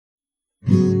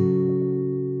Claude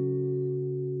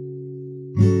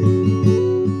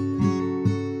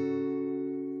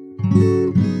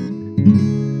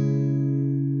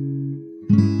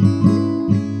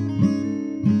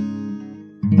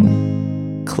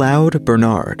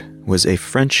Bernard was a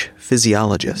French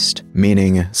physiologist,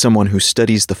 meaning someone who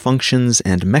studies the functions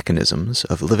and mechanisms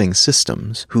of living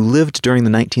systems, who lived during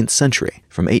the 19th century,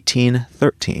 from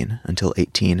 1813 until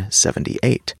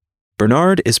 1878.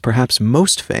 Bernard is perhaps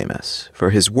most famous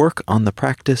for his work on the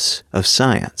practice of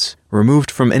science, removed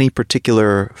from any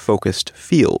particular focused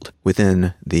field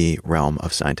within the realm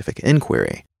of scientific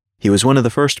inquiry. He was one of the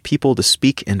first people to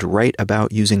speak and write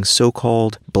about using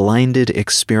so-called blinded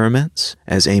experiments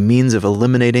as a means of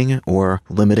eliminating or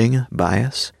limiting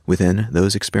bias within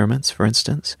those experiments, for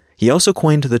instance. He also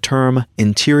coined the term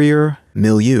interior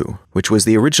milieu, which was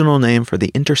the original name for the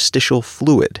interstitial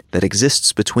fluid that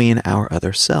exists between our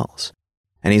other cells.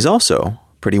 And he's also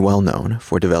pretty well known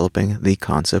for developing the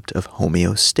concept of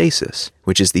homeostasis,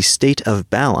 which is the state of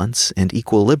balance and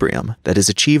equilibrium that is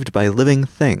achieved by living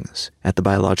things at the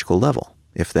biological level,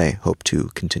 if they hope to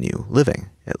continue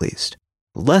living, at least.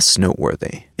 Less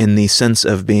noteworthy, in the sense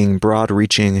of being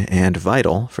broad-reaching and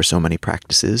vital for so many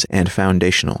practices and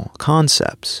foundational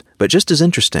concepts, but just as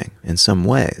interesting in some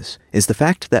ways, is the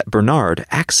fact that Bernard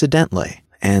accidentally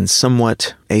and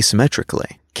somewhat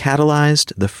asymmetrically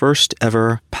catalyzed the first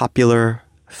ever popular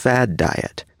fad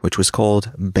diet, which was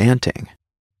called Banting.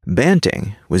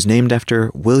 Banting was named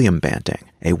after William Banting,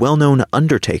 a well-known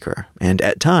undertaker, and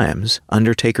at times,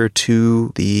 undertaker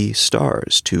to the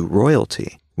stars, to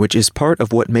royalty, which is part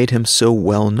of what made him so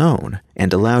well-known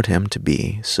and allowed him to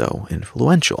be so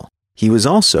influential. He was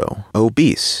also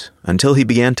obese until he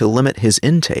began to limit his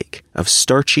intake of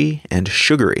starchy and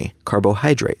sugary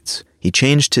carbohydrates. He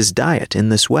changed his diet in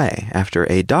this way after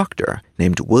a doctor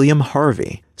named William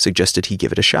Harvey suggested he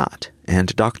give it a shot,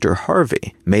 and Dr.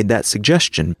 Harvey made that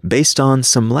suggestion based on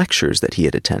some lectures that he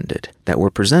had attended that were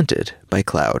presented by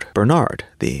Claude Bernard,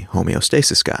 the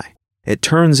homeostasis guy. It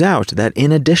turns out that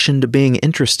in addition to being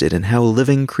interested in how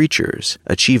living creatures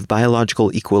achieve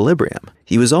biological equilibrium,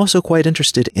 he was also quite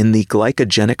interested in the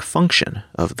glycogenic function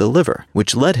of the liver,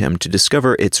 which led him to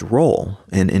discover its role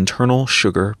in internal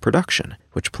sugar production,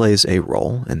 which plays a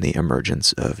role in the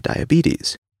emergence of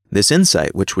diabetes. This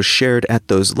insight, which was shared at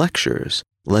those lectures,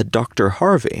 led Dr.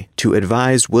 Harvey to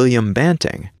advise William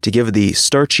Banting to give the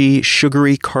starchy,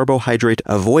 sugary carbohydrate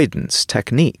avoidance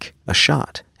technique a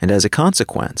shot. And as a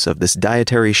consequence of this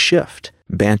dietary shift,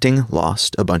 Banting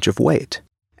lost a bunch of weight.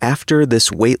 After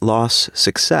this weight loss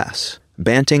success,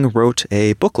 Banting wrote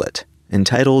a booklet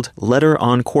entitled Letter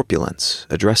on Corpulence,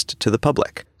 addressed to the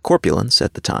public. Corpulence,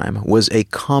 at the time, was a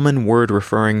common word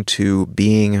referring to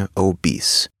being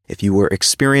obese. If you were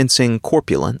experiencing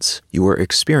corpulence, you were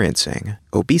experiencing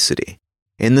obesity.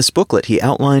 In this booklet, he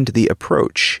outlined the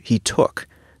approach he took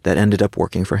that ended up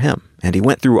working for him, and he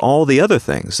went through all the other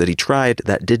things that he tried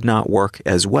that did not work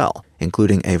as well,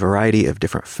 including a variety of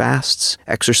different fasts,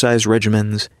 exercise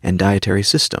regimens, and dietary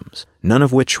systems, none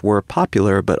of which were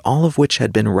popular, but all of which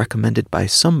had been recommended by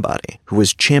somebody who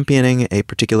was championing a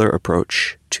particular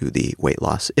approach to the weight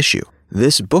loss issue.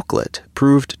 This booklet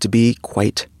proved to be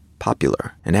quite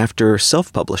popular, and after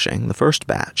self-publishing the first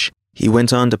batch, he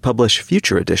went on to publish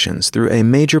future editions through a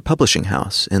major publishing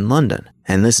house in London.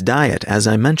 And this diet, as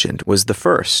I mentioned, was the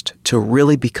first to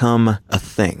really become a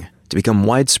thing, to become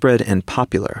widespread and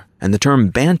popular. And the term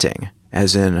banting,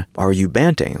 as in, are you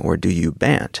banting or do you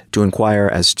bant, to inquire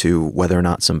as to whether or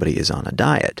not somebody is on a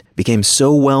diet, became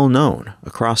so well known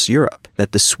across Europe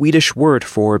that the Swedish word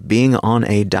for being on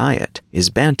a diet is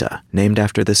banta, named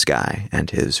after this guy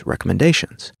and his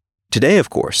recommendations. Today, of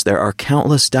course, there are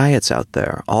countless diets out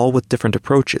there, all with different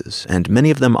approaches, and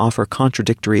many of them offer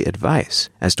contradictory advice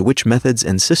as to which methods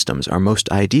and systems are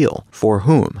most ideal, for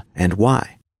whom, and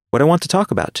why. What I want to talk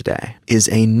about today is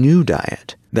a new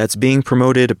diet that's being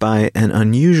promoted by an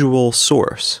unusual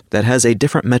source that has a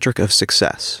different metric of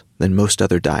success than most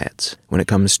other diets when it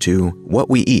comes to what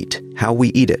we eat, how we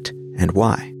eat it, and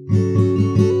why.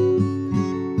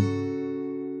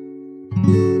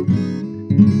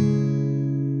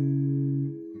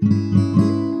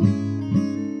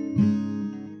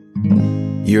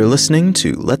 You're listening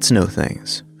to Let's Know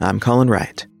Things. I'm Colin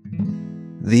Wright.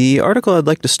 The article I'd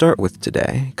like to start with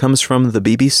today comes from the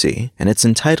BBC, and it's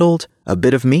entitled, A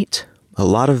Bit of Meat, A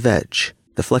Lot of Veg,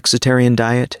 The Flexitarian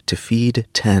Diet to Feed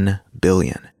 10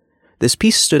 Billion. This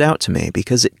piece stood out to me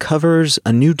because it covers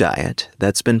a new diet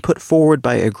that's been put forward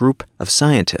by a group of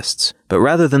scientists, but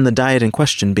rather than the diet in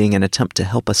question being an attempt to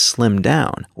help us slim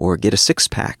down, or get a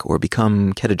six-pack, or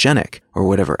become ketogenic, or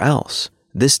whatever else,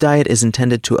 This diet is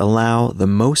intended to allow the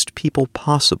most people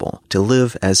possible to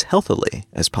live as healthily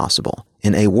as possible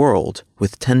in a world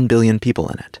with 10 billion people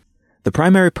in it. The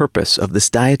primary purpose of this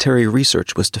dietary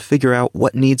research was to figure out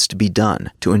what needs to be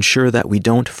done to ensure that we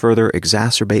don't further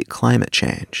exacerbate climate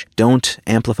change, don't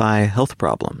amplify health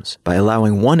problems by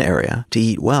allowing one area to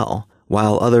eat well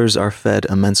while others are fed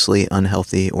immensely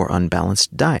unhealthy or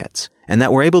unbalanced diets, and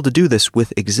that we're able to do this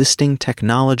with existing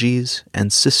technologies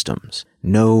and systems.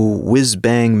 No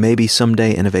whiz-bang maybe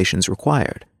someday innovations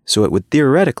required, so it would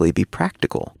theoretically be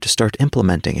practical to start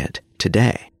implementing it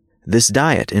today. This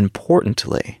diet,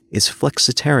 importantly, is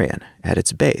flexitarian at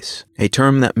its base, a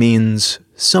term that means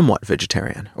somewhat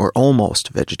vegetarian or almost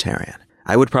vegetarian.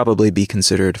 I would probably be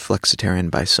considered flexitarian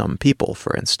by some people,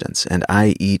 for instance, and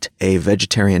I eat a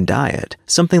vegetarian diet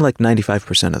something like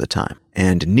 95% of the time,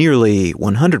 and nearly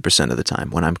 100% of the time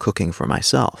when I'm cooking for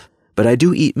myself. But I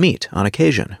do eat meat on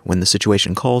occasion when the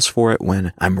situation calls for it,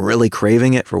 when I'm really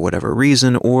craving it for whatever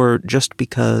reason, or just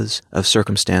because of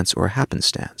circumstance or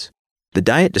happenstance. The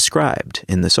diet described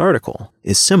in this article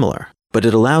is similar, but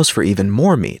it allows for even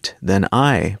more meat than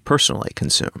I personally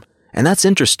consume. And that's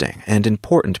interesting and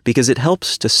important because it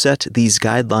helps to set these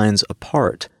guidelines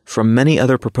apart from many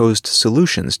other proposed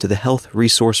solutions to the health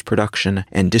resource production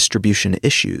and distribution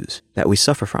issues that we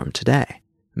suffer from today.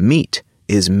 Meat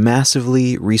is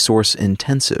massively resource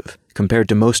intensive compared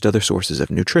to most other sources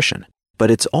of nutrition, but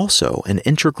it's also an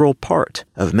integral part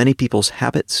of many people's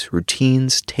habits,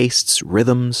 routines, tastes,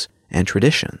 rhythms, and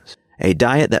traditions. A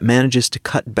diet that manages to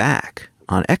cut back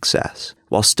on excess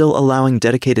while still allowing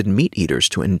dedicated meat eaters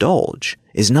to indulge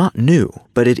is not new,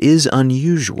 but it is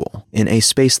unusual in a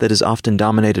space that is often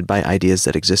dominated by ideas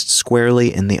that exist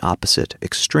squarely in the opposite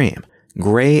extreme.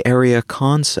 Gray area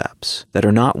concepts that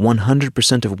are not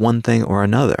 100% of one thing or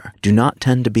another do not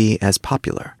tend to be as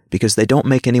popular because they don't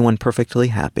make anyone perfectly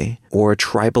happy or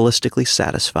tribalistically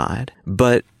satisfied,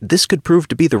 but this could prove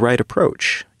to be the right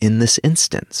approach in this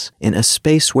instance, in a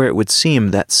space where it would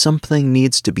seem that something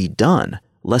needs to be done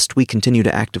lest we continue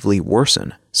to actively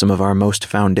worsen some of our most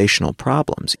foundational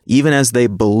problems, even as they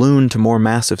balloon to more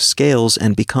massive scales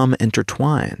and become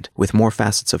intertwined with more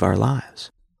facets of our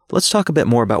lives. Let's talk a bit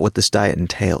more about what this diet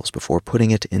entails before putting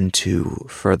it into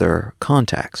further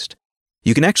context.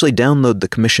 You can actually download the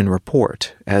Commission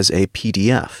report as a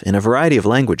PDF in a variety of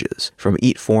languages from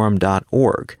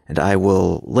eatforum.org, and I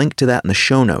will link to that in the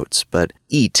show notes, but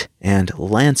EAT and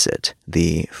Lancet,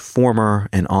 the former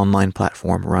an online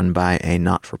platform run by a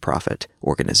not-for-profit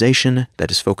organization that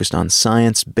is focused on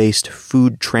science-based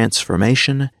food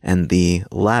transformation, and the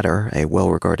latter a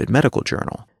well-regarded medical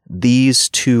journal. These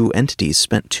two entities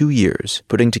spent 2 years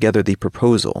putting together the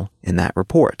proposal in that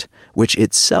report, which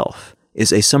itself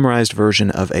is a summarized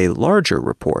version of a larger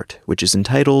report, which is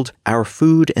entitled Our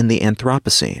Food in the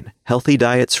Anthropocene: Healthy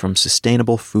Diets from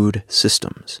Sustainable Food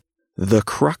Systems. The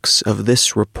crux of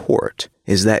this report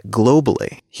is that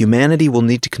globally, humanity will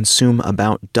need to consume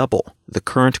about double the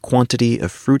current quantity of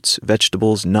fruits,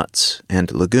 vegetables, nuts,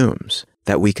 and legumes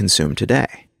that we consume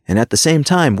today. And at the same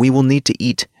time, we will need to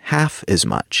eat half as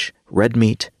much red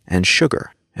meat and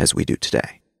sugar as we do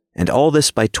today. And all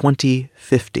this by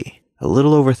 2050. A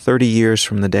little over 30 years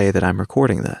from the day that I'm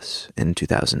recording this, in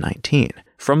 2019.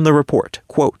 From the report,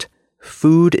 quote,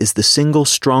 "Food is the single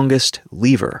strongest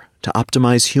lever to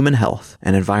optimize human health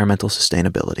and environmental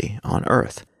sustainability on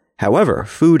Earth. However,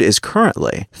 food is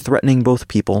currently threatening both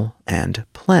people and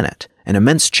planet. An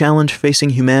immense challenge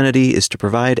facing humanity is to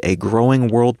provide a growing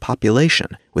world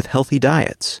population with healthy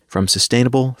diets from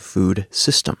sustainable food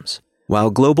systems. While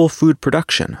global food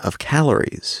production of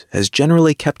calories has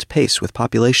generally kept pace with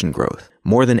population growth,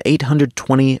 more than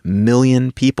 820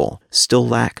 million people still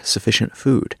lack sufficient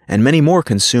food, and many more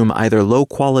consume either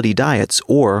low-quality diets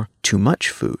or too much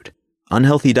food.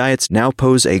 Unhealthy diets now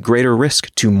pose a greater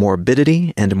risk to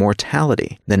morbidity and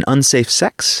mortality than unsafe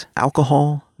sex,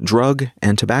 alcohol, drug,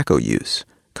 and tobacco use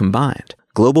combined.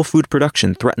 Global food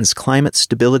production threatens climate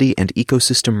stability and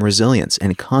ecosystem resilience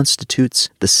and constitutes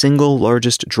the single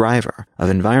largest driver of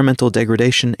environmental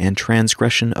degradation and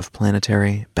transgression of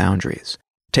planetary boundaries.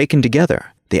 Taken together,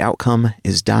 the outcome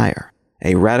is dire.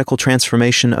 A radical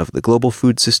transformation of the global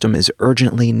food system is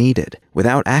urgently needed.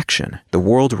 Without action, the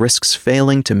world risks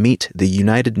failing to meet the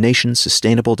United Nations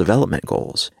Sustainable Development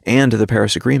Goals and the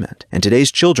Paris Agreement, and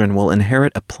today's children will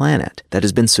inherit a planet that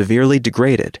has been severely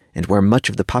degraded and where much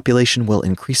of the population will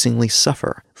increasingly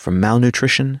suffer from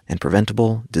malnutrition and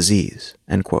preventable disease."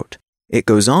 End quote. It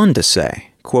goes on to say,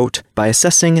 quote, "By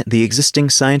assessing the existing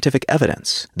scientific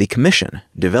evidence, the Commission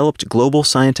developed global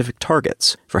scientific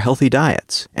targets for healthy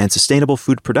diets and sustainable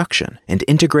food production and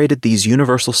integrated these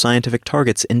universal scientific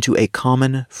targets into a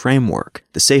common framework,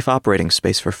 the safe operating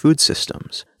space for food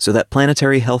systems, so that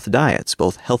planetary health diets,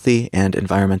 both healthy and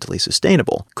environmentally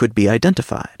sustainable, could be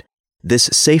identified.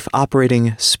 This safe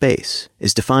operating space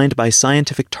is defined by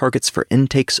scientific targets for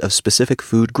intakes of specific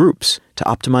food groups to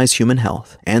optimize human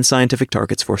health and scientific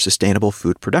targets for sustainable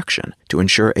food production to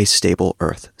ensure a stable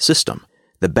Earth system.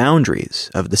 The boundaries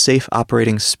of the safe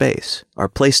operating space are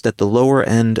placed at the lower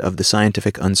end of the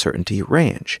scientific uncertainty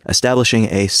range, establishing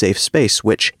a safe space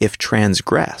which, if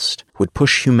transgressed, would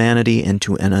push humanity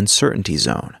into an uncertainty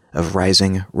zone of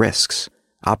rising risks.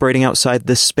 Operating outside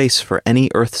this space for any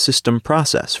Earth system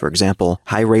process, for example,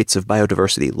 high rates of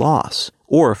biodiversity loss,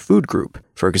 or food group,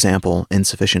 for example,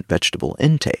 insufficient vegetable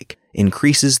intake,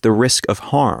 increases the risk of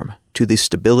harm to the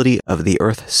stability of the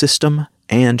Earth system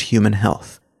and human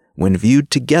health. When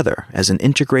viewed together as an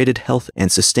integrated health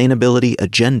and sustainability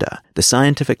agenda, the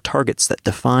scientific targets that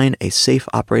define a safe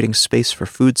operating space for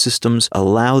food systems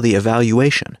allow the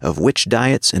evaluation of which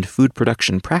diets and food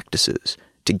production practices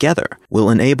together will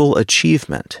enable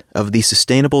achievement of the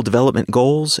Sustainable Development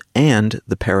Goals and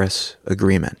the Paris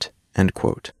Agreement." End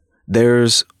quote.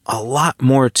 There's a lot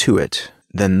more to it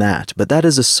than that, but that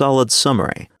is a solid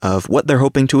summary of what they're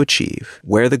hoping to achieve,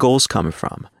 where the goals come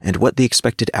from, and what the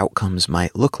expected outcomes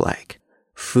might look like.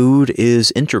 Food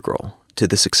is integral to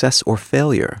the success or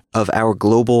failure of our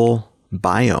global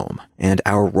biome and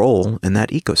our role in that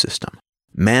ecosystem.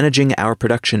 Managing our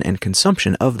production and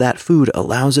consumption of that food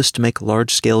allows us to make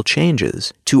large-scale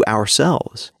changes to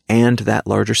ourselves and that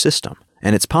larger system,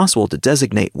 and it's possible to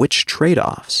designate which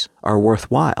trade-offs are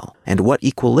worthwhile and what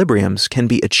equilibriums can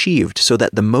be achieved so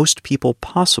that the most people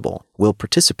possible will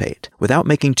participate without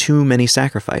making too many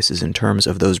sacrifices in terms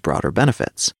of those broader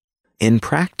benefits. In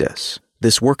practice,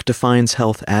 this work defines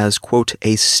health as, quote,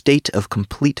 "a state of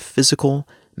complete physical,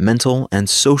 mental, and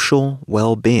social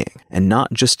well-being, and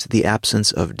not just the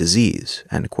absence of disease,"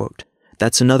 end quote.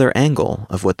 That's another angle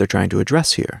of what they're trying to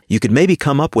address here. You could maybe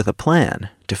come up with a plan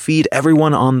to feed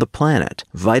everyone on the planet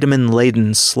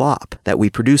vitamin-laden slop that we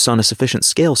produce on a sufficient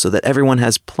scale so that everyone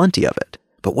has plenty of it.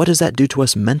 But what does that do to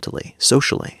us mentally,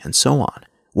 socially, and so on?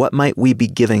 What might we be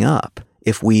giving up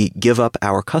if we give up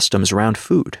our customs around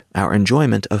food, our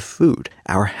enjoyment of food,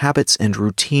 our habits and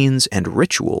routines and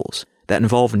rituals that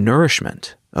involve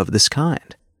nourishment of this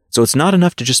kind? So it's not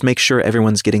enough to just make sure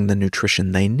everyone's getting the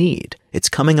nutrition they need. It's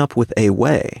coming up with a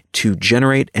way to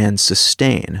generate and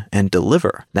sustain and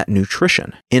deliver that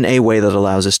nutrition in a way that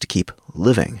allows us to keep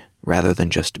living rather than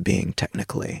just being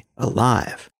technically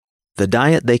alive. The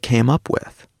diet they came up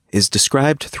with is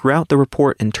described throughout the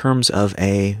report in terms of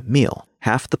a meal.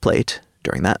 Half the plate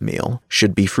during that meal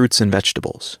should be fruits and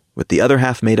vegetables, with the other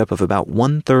half made up of about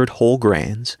 1/3 whole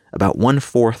grains, about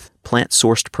 1/4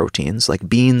 plant-sourced proteins like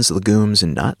beans, legumes,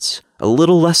 and nuts, a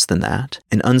little less than that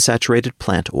in unsaturated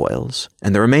plant oils,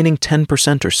 and the remaining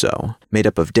 10% or so made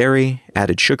up of dairy,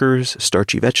 added sugars,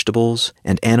 starchy vegetables,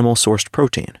 and animal-sourced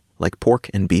protein like pork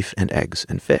and beef and eggs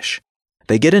and fish.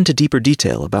 They get into deeper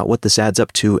detail about what this adds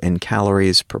up to in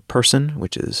calories per person,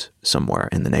 which is somewhere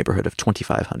in the neighborhood of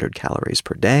 2,500 calories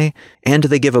per day, and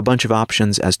they give a bunch of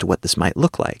options as to what this might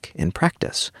look like in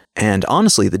practice. And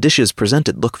honestly, the dishes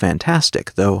presented look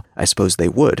fantastic, though I suppose they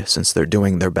would, since they're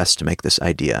doing their best to make this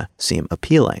idea seem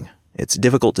appealing. It's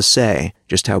difficult to say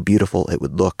just how beautiful it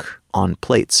would look on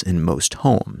plates in most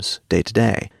homes, day to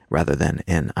day, rather than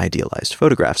in idealized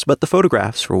photographs. But the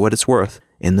photographs, for what it's worth,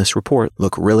 in this report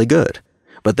look really good.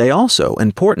 But they also,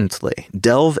 importantly,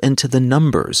 delve into the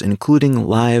numbers, including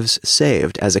lives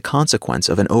saved as a consequence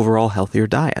of an overall healthier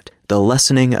diet, the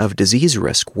lessening of disease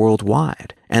risk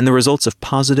worldwide, and the results of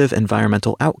positive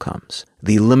environmental outcomes,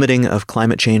 the limiting of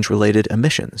climate change-related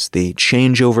emissions, the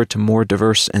changeover to more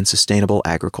diverse and sustainable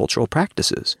agricultural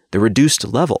practices, the reduced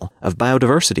level of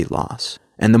biodiversity loss,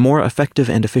 and the more effective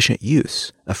and efficient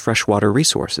use of freshwater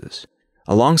resources.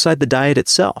 Alongside the diet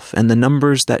itself and the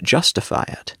numbers that justify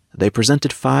it, they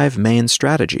presented 5 main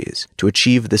strategies to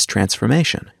achieve this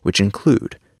transformation, which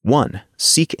include 1.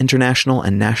 Seek international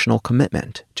and national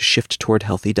commitment to shift toward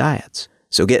healthy diets.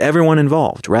 So get everyone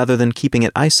involved rather than keeping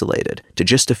it isolated to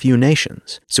just a few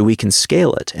nations, so we can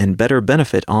scale it and better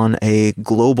benefit on a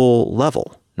global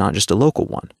level, not just a local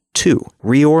one. 2.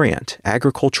 Reorient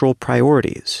agricultural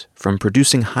priorities from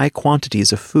producing high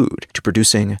quantities of food to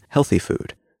producing healthy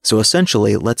food. So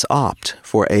essentially, let's opt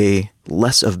for a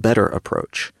less of better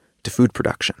approach to food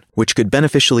production, which could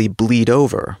beneficially bleed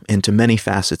over into many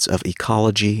facets of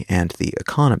ecology and the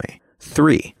economy.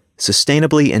 3.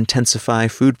 sustainably intensify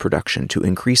food production to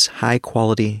increase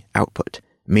high-quality output,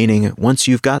 meaning once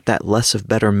you've got that less of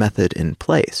better method in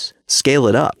place, scale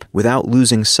it up without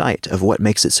losing sight of what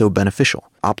makes it so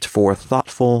beneficial. Opt for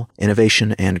thoughtful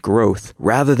innovation and growth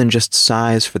rather than just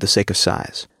size for the sake of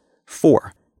size.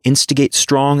 4. Instigate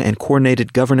strong and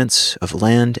coordinated governance of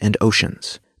land and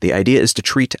oceans. The idea is to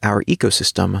treat our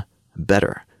ecosystem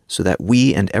better so that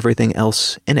we and everything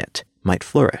else in it might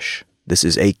flourish. This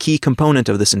is a key component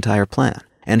of this entire plan.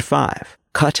 And 5.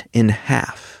 Cut in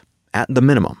half, at the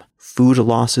minimum, food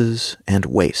losses and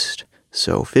waste.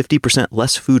 So 50%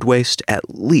 less food waste at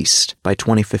least by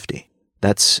 2050.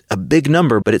 That's a big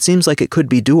number, but it seems like it could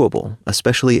be doable,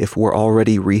 especially if we're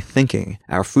already rethinking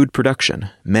our food production,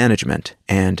 management,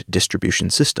 and distribution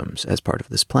systems as part of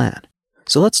this plan.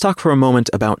 So let's talk for a moment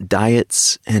about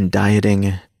diets and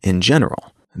dieting in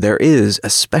general. There is,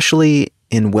 especially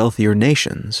in wealthier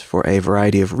nations, for a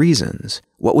variety of reasons,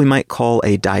 what we might call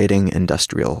a dieting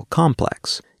industrial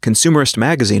complex. Consumerist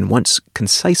magazine once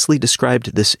concisely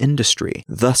described this industry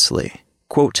thusly,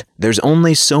 quote, "There's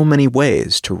only so many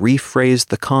ways to rephrase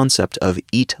the concept of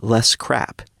eat less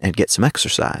crap and get some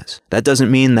exercise. That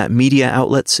doesn't mean that media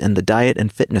outlets and the diet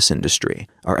and fitness industry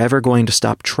are ever going to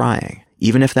stop trying,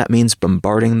 even if that means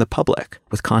bombarding the public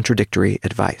with contradictory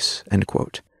advice," end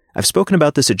quote. I've spoken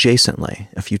about this adjacently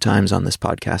a few times on this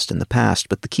podcast in the past,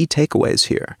 but the key takeaways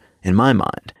here, in my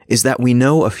mind, is that we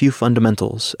know a few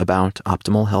fundamentals about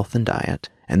optimal health and diet,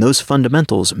 and those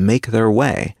fundamentals make their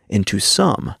way into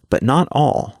some, but not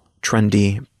all,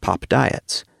 trendy pop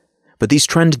diets. But these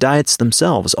trend diets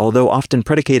themselves, although often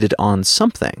predicated on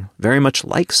something very much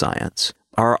like science,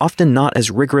 are often not as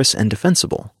rigorous and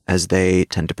defensible as they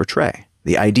tend to portray.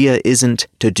 The idea isn't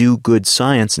to do good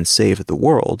science and save the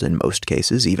world in most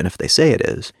cases, even if they say it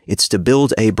is. It's to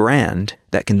build a brand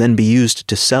that can then be used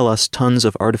to sell us tons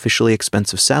of artificially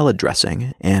expensive salad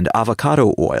dressing and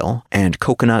avocado oil and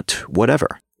coconut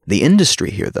whatever. The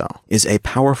industry here, though, is a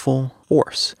powerful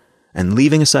force. And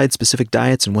leaving aside specific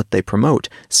diets and what they promote,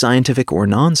 scientific or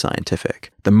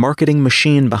non-scientific, the marketing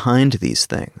machine behind these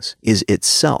things is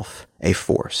itself a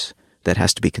force that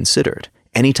has to be considered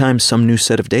anytime some new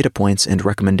set of data points and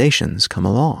recommendations come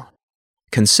along.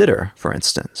 Consider, for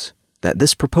instance, that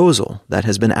this proposal that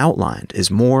has been outlined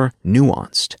is more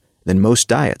nuanced than most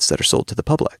diets that are sold to the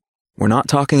public. We're not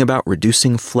talking about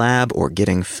reducing flab or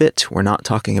getting fit. We're not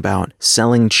talking about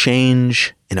selling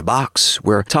change in a box.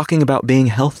 We're talking about being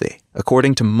healthy,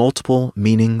 according to multiple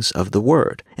meanings of the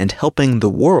word, and helping the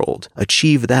world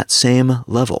achieve that same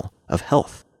level of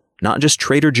health. Not just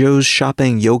Trader Joe's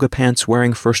shopping yoga pants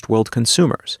wearing first world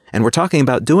consumers. And we're talking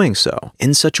about doing so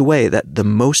in such a way that the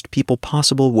most people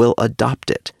possible will adopt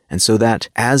it. And so that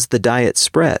as the diet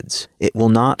spreads, it will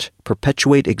not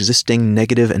perpetuate existing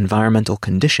negative environmental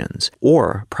conditions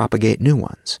or propagate new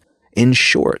ones. In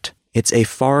short, it's a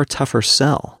far tougher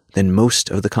sell than most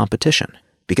of the competition,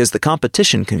 because the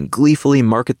competition can gleefully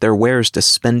market their wares to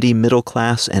spendy middle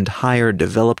class and higher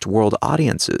developed world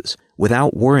audiences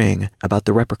without worrying about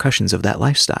the repercussions of that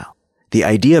lifestyle. The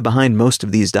idea behind most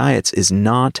of these diets is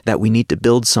not that we need to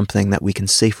build something that we can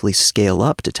safely scale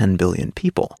up to 10 billion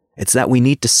people. It's that we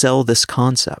need to sell this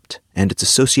concept and its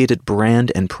associated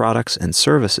brand and products and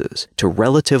services to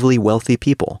relatively wealthy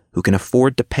people who can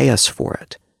afford to pay us for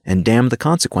it, and damn the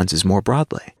consequences more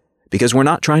broadly. Because we're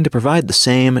not trying to provide the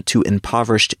same to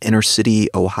impoverished inner-city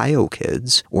Ohio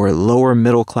kids or lower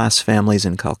middle-class families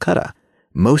in Calcutta.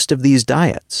 Most of these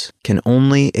diets can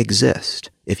only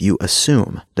exist if you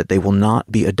assume that they will not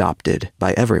be adopted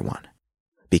by everyone.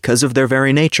 Because of their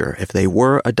very nature, if they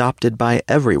were adopted by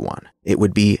everyone, it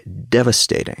would be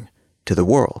devastating to the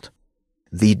world.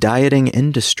 The dieting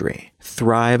industry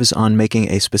thrives on making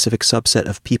a specific subset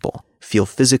of people feel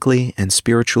physically and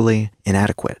spiritually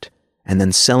inadequate, and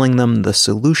then selling them the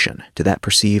solution to that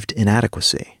perceived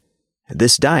inadequacy.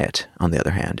 This diet, on the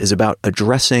other hand, is about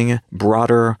addressing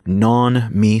broader,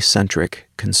 non-me-centric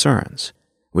concerns,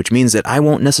 which means that I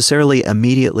won't necessarily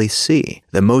immediately see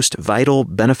the most vital,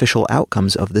 beneficial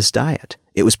outcomes of this diet.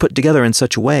 It was put together in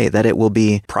such a way that it will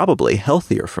be probably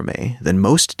healthier for me than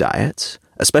most diets,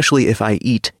 especially if I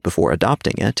eat before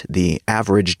adopting it, the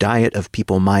average diet of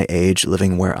people my age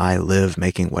living where I live,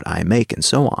 making what I make, and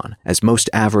so on, as most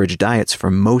average diets for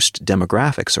most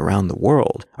demographics around the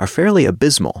world are fairly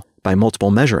abysmal by multiple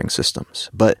measuring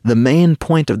systems. But the main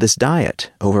point of this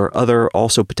diet over other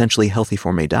also potentially healthy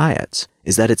for me diets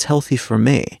is that it's healthy for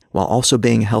me while also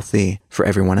being healthy for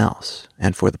everyone else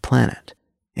and for the planet.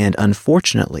 And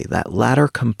unfortunately, that latter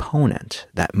component,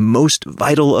 that most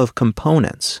vital of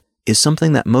components, is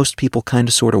something that most people kind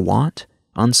of sort of want,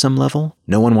 on some level.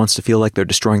 No one wants to feel like they're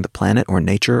destroying the planet or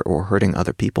nature or hurting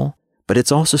other people. But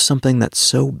it's also something that's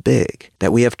so big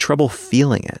that we have trouble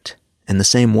feeling it in the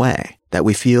same way that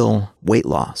we feel weight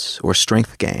loss or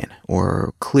strength gain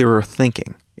or clearer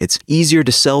thinking. It's easier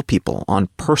to sell people on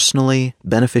personally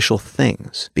beneficial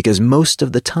things because most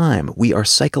of the time we are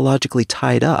psychologically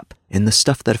tied up in the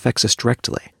stuff that affects us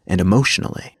directly and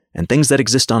emotionally and things that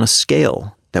exist on a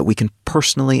scale that we can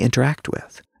personally interact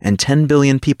with. And 10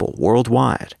 billion people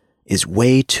worldwide is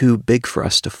way too big for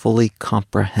us to fully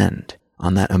comprehend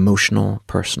on that emotional,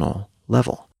 personal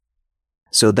level.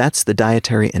 So that's the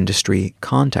dietary industry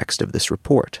context of this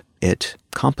report. It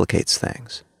complicates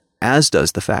things, as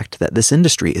does the fact that this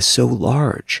industry is so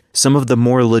large. Some of the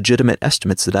more legitimate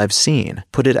estimates that I've seen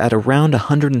put it at around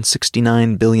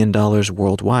 $169 billion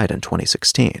worldwide in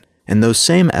 2016. And those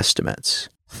same estimates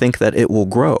think that it will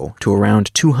grow to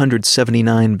around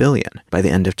 $279 billion by the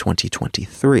end of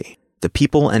 2023. The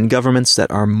people and governments that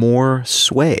are more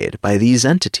swayed by these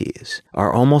entities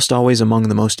are almost always among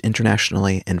the most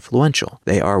internationally influential.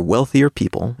 They are wealthier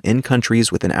people in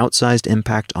countries with an outsized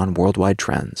impact on worldwide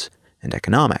trends and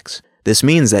economics. This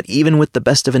means that even with the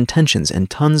best of intentions and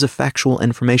tons of factual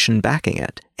information backing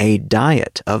it, a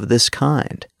diet of this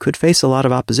kind could face a lot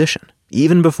of opposition,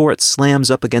 even before it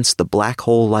slams up against the black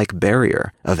hole-like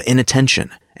barrier of inattention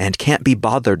and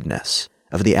can't-be-botheredness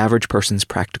of the average person's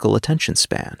practical attention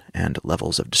span and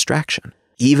levels of distraction.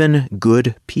 Even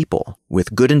good people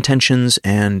with good intentions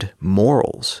and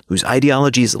morals, whose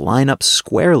ideologies line up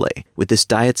squarely with this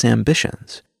diet's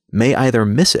ambitions, may either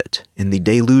miss it in the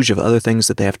deluge of other things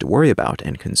that they have to worry about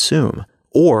and consume,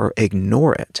 or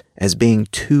ignore it as being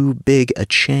too big a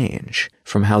change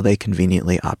from how they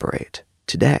conveniently operate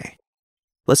today.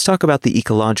 Let's talk about the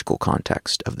ecological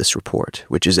context of this report,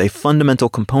 which is a fundamental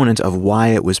component of why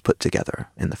it was put together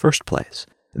in the first place.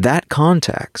 That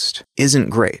context isn't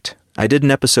great. I did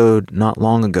an episode not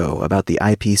long ago about the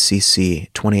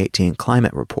IPCC 2018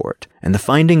 climate report, and the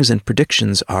findings and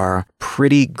predictions are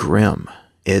pretty grim.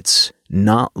 It's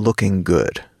not looking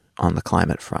good on the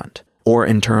climate front, or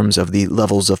in terms of the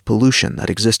levels of pollution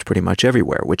that exist pretty much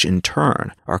everywhere, which in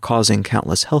turn are causing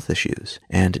countless health issues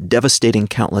and devastating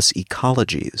countless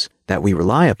ecologies that we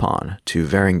rely upon to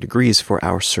varying degrees for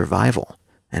our survival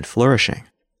and flourishing.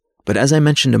 But as I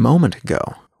mentioned a moment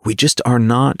ago, we just are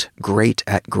not great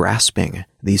at grasping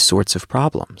these sorts of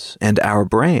problems, and our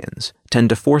brains tend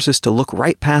to force us to look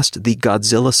right past the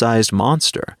Godzilla-sized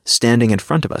monster standing in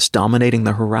front of us, dominating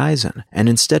the horizon, and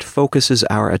instead focuses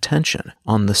our attention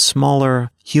on the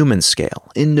smaller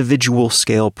human-scale,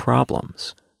 individual-scale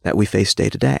problems that we face day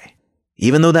to day.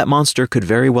 Even though that monster could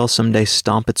very well someday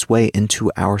stomp its way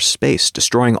into our space,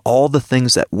 destroying all the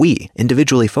things that we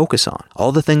individually focus on,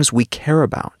 all the things we care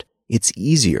about, it's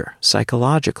easier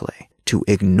psychologically to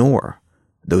ignore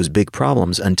those big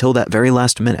problems until that very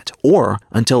last minute, or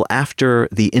until after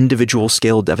the individual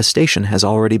scale devastation has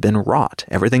already been wrought,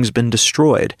 everything's been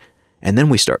destroyed, and then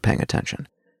we start paying attention.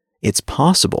 It's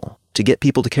possible to get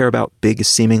people to care about big,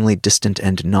 seemingly distant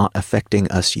and not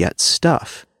affecting us yet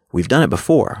stuff. We've done it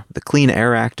before. The Clean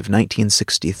Air Act of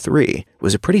 1963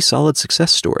 was a pretty solid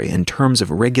success story in terms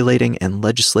of regulating and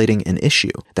legislating an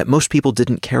issue that most people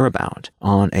didn't care about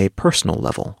on a personal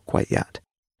level quite yet.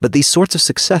 But these sorts of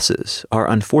successes are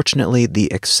unfortunately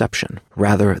the exception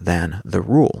rather than the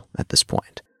rule at this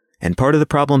point. And part of the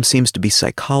problem seems to be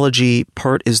psychology,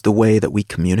 part is the way that we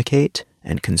communicate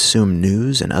and consume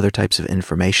news and other types of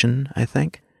information, I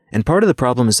think. And part of the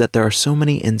problem is that there are so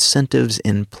many incentives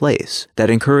in place that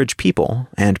encourage people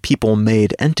and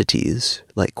people-made entities,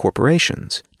 like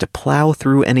corporations, to plow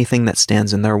through anything that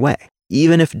stands in their way,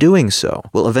 even if doing so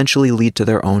will eventually lead to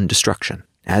their own destruction,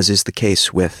 as is the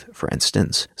case with, for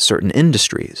instance, certain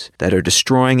industries that are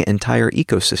destroying entire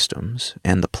ecosystems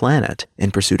and the planet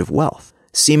in pursuit of wealth,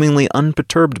 seemingly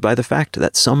unperturbed by the fact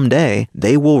that someday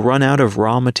they will run out of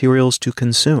raw materials to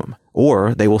consume,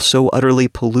 or they will so utterly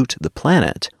pollute the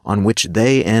planet on which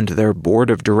they and their board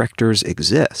of directors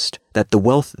exist that the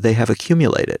wealth they have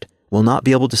accumulated will not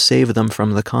be able to save them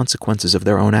from the consequences of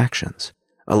their own actions.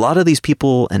 A lot of these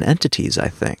people and entities, I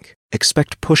think,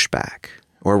 expect pushback,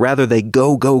 or rather they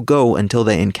go until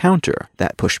they encounter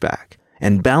that pushback,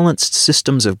 and balanced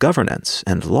systems of governance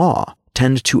and law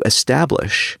tend to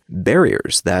establish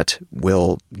barriers that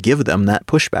will give them that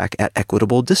pushback at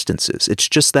equitable distances. It's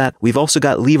just that we've also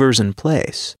got levers in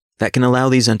place that can allow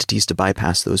these entities to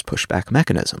bypass those pushback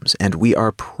mechanisms, and we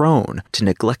are prone to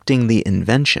neglecting the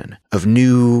invention of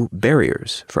new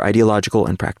barriers for ideological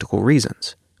and practical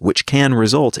reasons, which can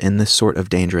result in this sort of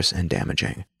dangerous and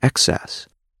damaging excess.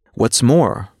 What's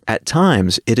more, At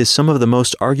times, it is some of the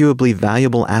most arguably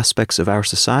valuable aspects of our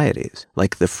societies,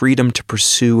 like the freedom to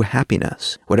pursue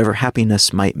happiness, whatever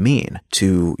happiness might mean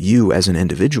to you as an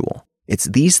individual. It's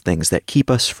these things that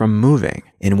keep us from moving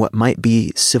in what might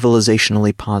be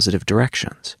civilizationally positive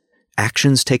directions.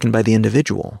 Actions taken by the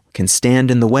individual can stand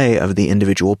in the way of the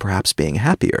individual perhaps being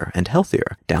happier and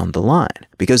healthier down the line,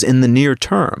 because in the near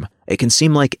term, it can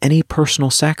seem like any personal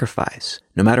sacrifice,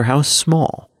 no matter how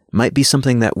small, might be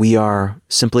something that we are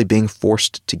simply being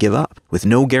forced to give up, with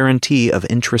no guarantee of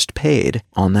interest paid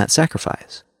on that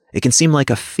sacrifice. It can seem like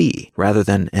a fee rather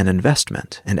than an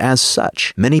investment, and as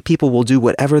such, many people will do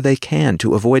whatever they can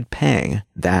to avoid paying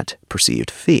that perceived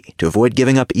fee, to avoid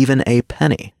giving up even a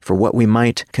penny for what we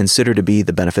might consider to be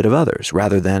the benefit of others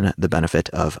rather than the benefit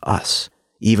of us.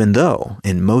 Even though,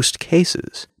 in most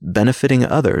cases, benefiting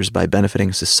others by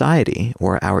benefiting society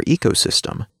or our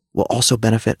ecosystem will also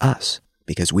benefit us,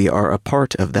 because we are a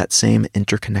part of that same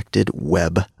interconnected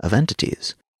web of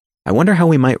entities. I wonder how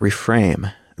we might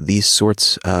reframe these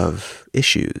sorts of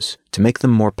issues to make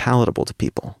them more palatable to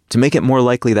people, to make it more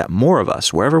likely that more of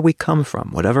us, wherever we come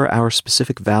from, whatever our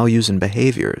specific values and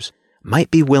behaviors,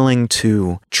 might be willing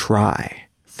to try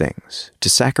things, to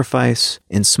sacrifice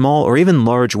in small or even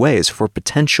large ways for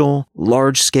potential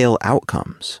large-scale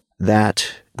outcomes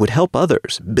that would help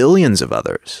others, billions of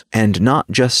others, and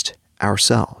not just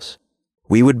ourselves.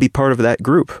 We would be part of that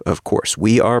group, of course.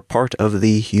 We are part of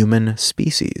the human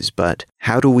species, but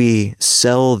how do we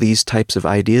sell these types of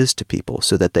ideas to people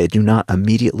so that they do not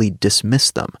immediately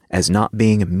dismiss them as not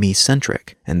being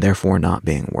me-centric and therefore not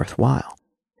being worthwhile?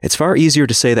 It's far easier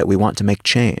to say that we want to make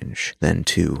change than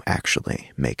to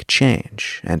actually make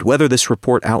change, and whether this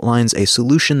report outlines a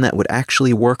solution that would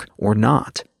actually work or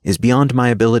not is beyond my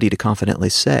ability to confidently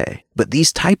say. But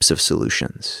these types of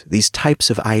solutions, these types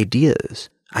of ideas,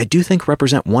 I do think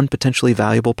represent one potentially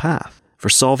valuable path for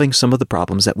solving some of the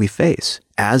problems that we face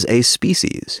as a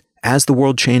species, as the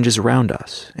world changes around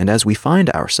us, and as we find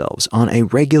ourselves on a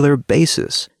regular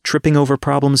basis tripping over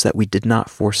problems that we did not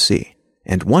foresee,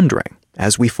 and wondering,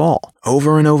 as we fall,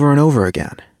 over and over and over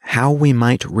again, how we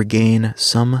might regain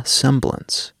some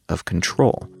semblance of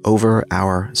control over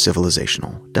our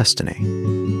civilizational destiny.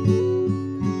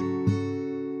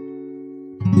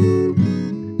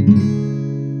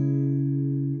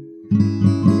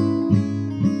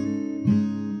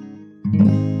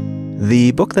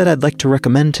 The book that I'd like to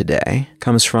recommend today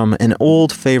comes from an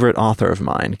old favorite author of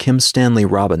mine, Kim Stanley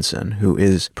Robinson, who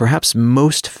is perhaps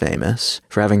most famous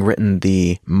for having written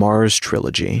the Mars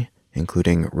trilogy,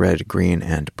 including Red, Green,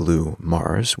 and Blue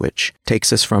Mars, which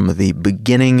takes us from the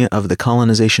beginning of the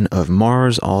colonization of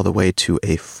Mars all the way to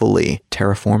a fully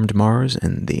terraformed Mars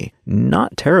in the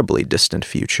not terribly distant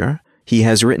future. He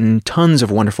has written tons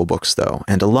of wonderful books, though,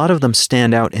 and a lot of them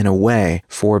stand out in a way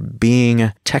for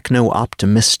being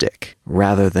techno-optimistic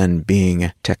rather than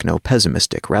being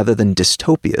techno-pessimistic, rather than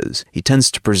dystopias. He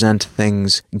tends to present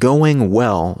things going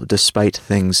well despite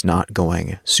things not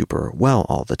going super well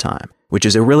all the time, which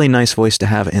is a really nice voice to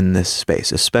have in this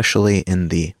space, especially in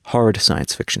the hard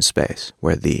science fiction space,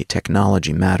 where the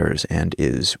technology matters and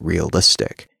is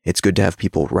realistic. It's good to have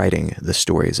people writing the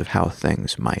stories of how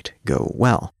things might go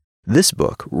well. This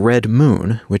book, Red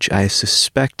Moon, which I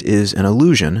suspect is an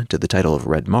allusion to the title of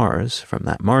Red Mars from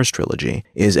that Mars trilogy,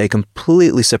 is a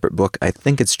completely separate book. I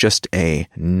think it's just a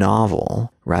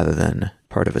novel rather than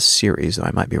part of a series, though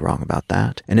I might be wrong about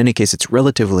that. In any case, it's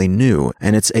relatively new,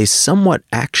 and it's a somewhat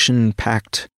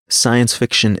action-packed science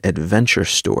fiction adventure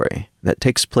story that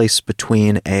takes place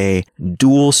between a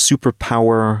dual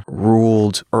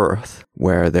superpower-ruled Earth,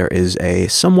 where there is a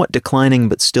somewhat declining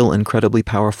but still incredibly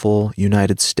powerful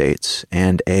United States,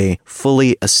 and a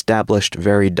fully established,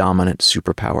 very dominant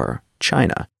superpower,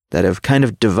 China, that have kind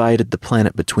of divided the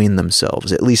planet between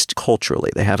themselves, at least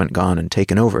culturally. They haven't gone and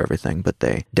taken over everything, but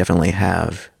they definitely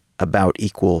have about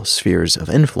equal spheres of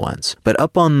influence. But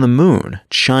up on the moon,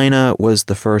 China was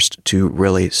the first to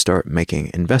really start making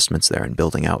investments there and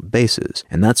building out bases.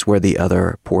 And that's where the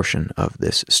other portion of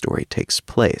this story takes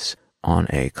place, on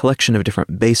a collection of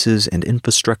different bases and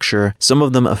infrastructure, some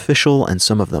of them official and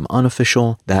some of them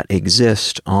unofficial, that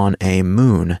exist on a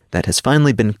moon that has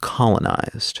finally been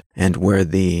colonized, and where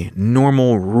the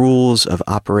normal rules of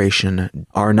operation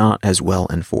are not as well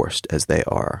enforced as they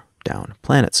are down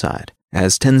planetside.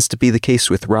 As tends to be the case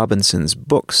with Robinson's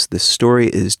books, this story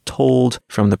is told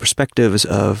from the perspectives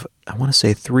of, I want to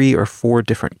say, 3 or 4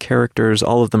 different characters.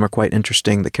 All of them are quite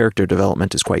interesting. The character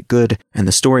development is quite good, and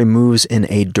the story moves in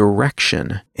a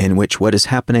direction in which what is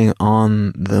happening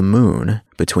on the moon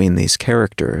between these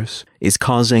characters is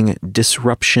causing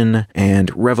disruption and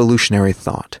revolutionary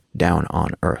thought down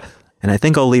on Earth. And I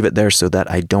think I'll leave it there so that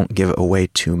I don't give away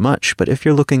too much. But if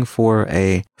you're looking for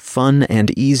a fun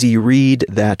and easy read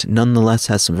that nonetheless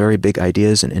has some very big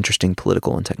ideas and interesting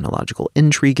political and technological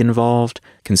intrigue involved,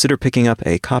 consider picking up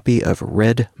a copy of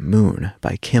Red Moon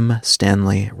by Kim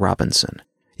Stanley Robinson.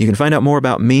 You can find out more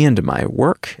about me and my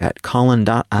work at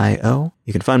Colin.io.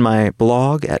 You can find my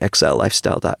blog at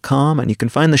exilelifestyle.com, and you can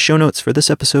find the show notes for this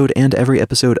episode and every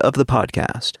episode of the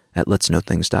podcast at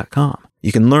letsknowthings.com.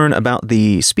 You can learn about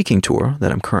the speaking tour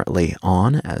that I'm currently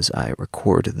on as I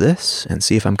record this and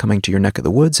see if I'm coming to your neck of the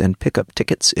woods and pick up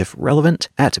tickets if relevant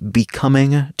at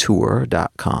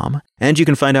becomingtour.com. And you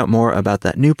can find out more about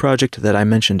that new project that I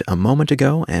mentioned a moment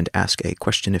ago and ask a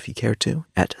question if you care to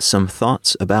at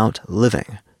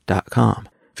somethoughtsoboutliving.com.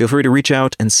 Feel free to reach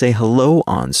out and say hello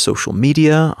on social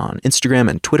media, on Instagram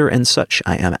and Twitter and such.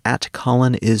 I am at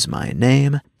Colin is my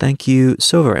name. Thank you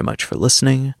so very much for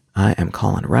listening. I am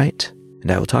Colin Wright,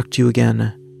 and I will talk to you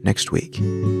again next week.